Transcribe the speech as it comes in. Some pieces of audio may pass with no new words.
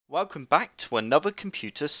Welcome back to another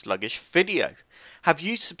Computer Sluggish video. Have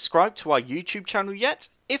you subscribed to our YouTube channel yet?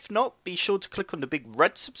 If not, be sure to click on the big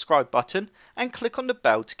red subscribe button and click on the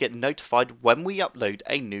bell to get notified when we upload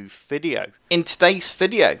a new video. In today's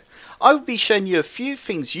video, I will be showing you a few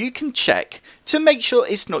things you can check to make sure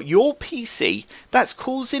it's not your PC that's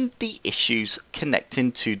causing the issues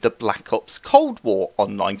connecting to the Black Ops Cold War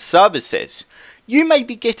online services. You may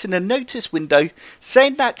be getting a notice window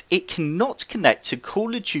saying that it cannot connect to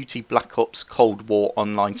Call of Duty Black Ops Cold War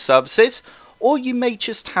online services, or you may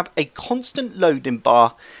just have a constant loading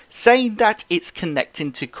bar saying that it's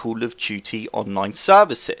connecting to Call of Duty online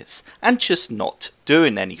services and just not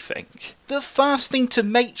doing anything. The first thing to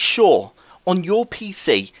make sure on your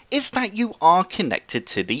PC is that you are connected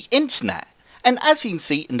to the internet. And as you can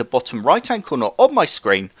see in the bottom right hand corner of my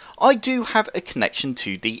screen, I do have a connection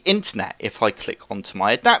to the internet. If I click onto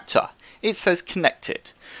my adapter, it says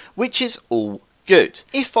connected, which is all good.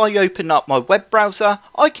 If I open up my web browser,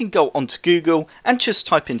 I can go onto Google and just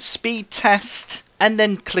type in speed test and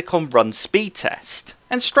then click on run speed test.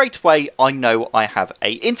 And straight away I know I have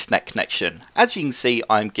a internet connection. As you can see,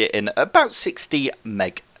 I'm getting about 60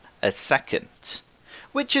 meg a second,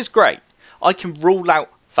 which is great. I can rule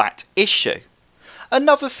out that issue.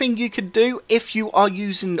 Another thing you can do if you are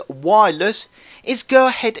using wireless is go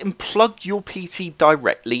ahead and plug your PC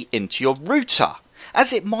directly into your router,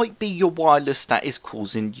 as it might be your wireless that is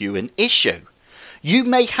causing you an issue. You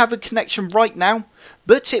may have a connection right now,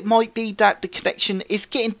 but it might be that the connection is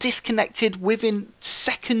getting disconnected within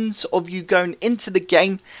seconds of you going into the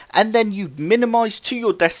game, and then you minimize to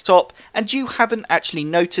your desktop and you haven't actually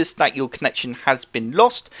noticed that your connection has been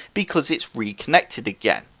lost because it's reconnected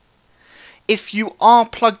again. If you are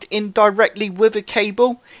plugged in directly with a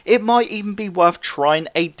cable, it might even be worth trying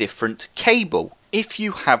a different cable if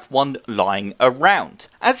you have one lying around,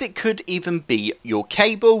 as it could even be your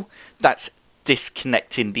cable that's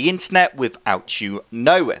disconnecting the internet without you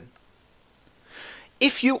knowing.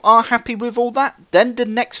 If you are happy with all that, then the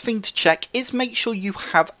next thing to check is make sure you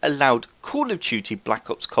have allowed Call of Duty Black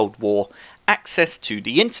Ops Cold War access to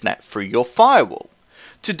the internet through your firewall.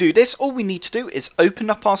 To do this, all we need to do is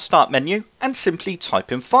open up our start menu and simply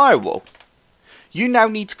type in firewall. You now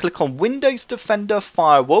need to click on Windows Defender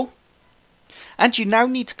Firewall, and you now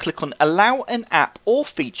need to click on allow an app or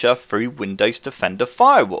feature through Windows Defender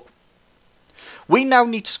Firewall. We now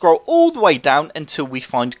need to scroll all the way down until we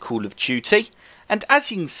find Call of Duty, and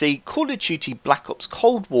as you can see, Call of Duty Black Ops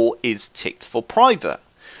Cold War is ticked for private,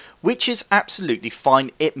 which is absolutely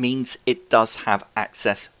fine. It means it does have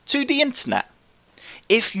access to the internet.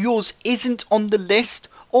 If yours isn't on the list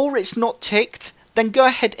or it's not ticked, then go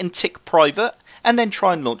ahead and tick private and then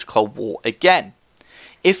try and launch Cold War again.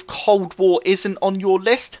 If Cold War isn't on your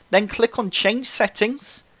list, then click on change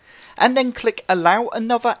settings and then click allow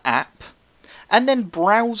another app and then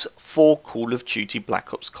browse for Call of Duty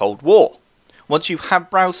Black Ops Cold War. Once you have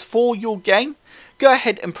browsed for your game, go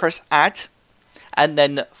ahead and press add and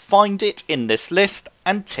then find it in this list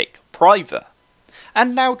and tick private.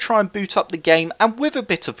 And now try and boot up the game, and with a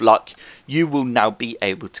bit of luck you will now be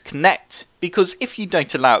able to connect, because if you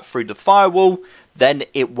don't allow it through the firewall, then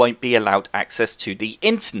it won't be allowed access to the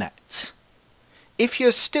internet. If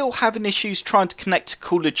you're still having issues trying to connect to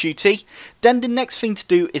Call of Duty, then the next thing to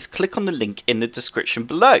do is click on the link in the description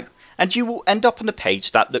below, and you will end up on a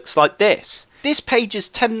page that looks like this. This page is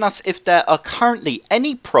telling us if there are currently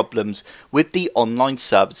any problems with the online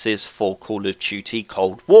services for Call of Duty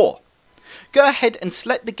Cold War. Go ahead and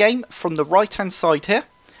select the game from the right hand side here,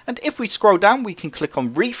 and if we scroll down we can click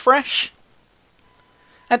on refresh,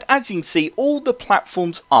 and as you can see all the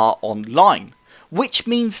platforms are online, which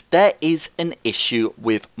means there is an issue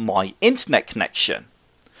with my internet connection.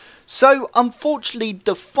 So unfortunately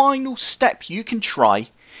the final step you can try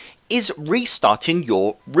is restarting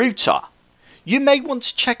your router. You may want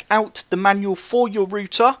to check out the manual for your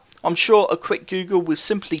router. I'm sure a quick Google will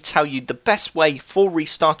simply tell you the best way for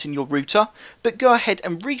restarting your router, but go ahead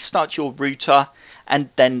and restart your router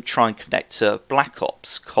and then try and connect to Black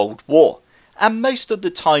Ops Cold War. And most of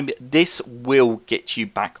the time this will get you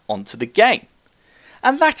back onto the game.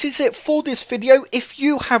 And that is it for this video. If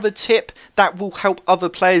you have a tip that will help other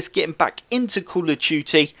players getting back into Call of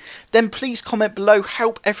Duty, then please comment below,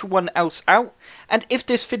 help everyone else out. And if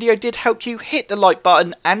this video did help you, hit the like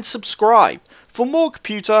button and subscribe for more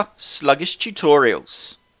computer sluggish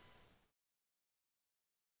tutorials.